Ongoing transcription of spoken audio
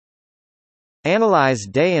Analyse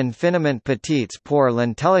des Infiniment Petits pour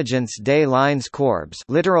l'intelligence des Lignes Courbes,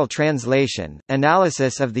 literal translation,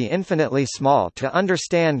 Analysis of the infinitely small to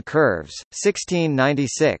understand curves,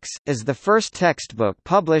 1696, is the first textbook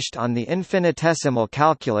published on the infinitesimal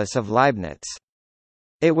calculus of Leibniz.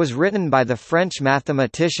 It was written by the French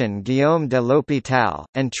mathematician Guillaume de l'Hôpital,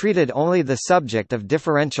 and treated only the subject of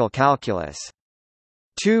differential calculus.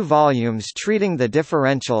 2 volumes treating the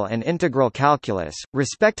differential and integral calculus,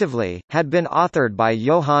 respectively, had been authored by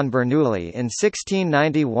Johann Bernoulli in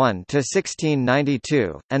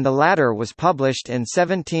 1691–1692, and the latter was published in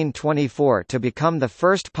 1724 to become the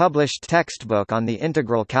first published textbook on the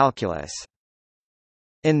integral calculus.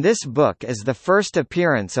 In this book is the first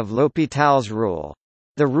appearance of L'Hôpital's rule.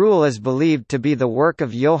 The rule is believed to be the work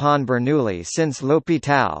of Johann Bernoulli since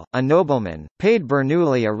L'Hôpital, a nobleman, paid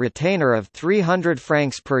Bernoulli a retainer of 300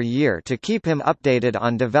 francs per year to keep him updated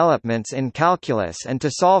on developments in calculus and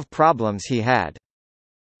to solve problems he had.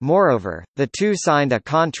 Moreover, the two signed a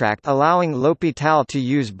contract allowing L'Hôpital to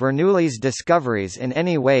use Bernoulli's discoveries in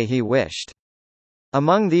any way he wished.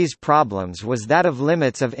 Among these problems was that of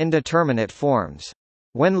limits of indeterminate forms.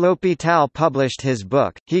 When L'Hôpital published his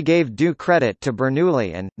book, he gave due credit to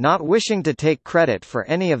Bernoulli and, not wishing to take credit for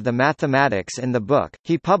any of the mathematics in the book,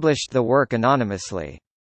 he published the work anonymously.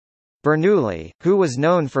 Bernoulli, who was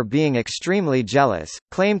known for being extremely jealous,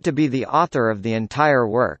 claimed to be the author of the entire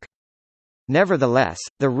work. Nevertheless,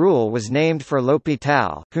 the rule was named for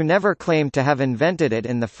L'Hôpital, who never claimed to have invented it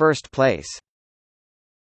in the first place.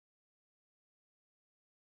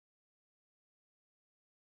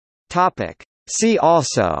 See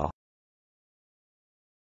also: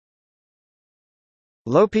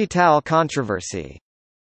 L'Hôpital controversy.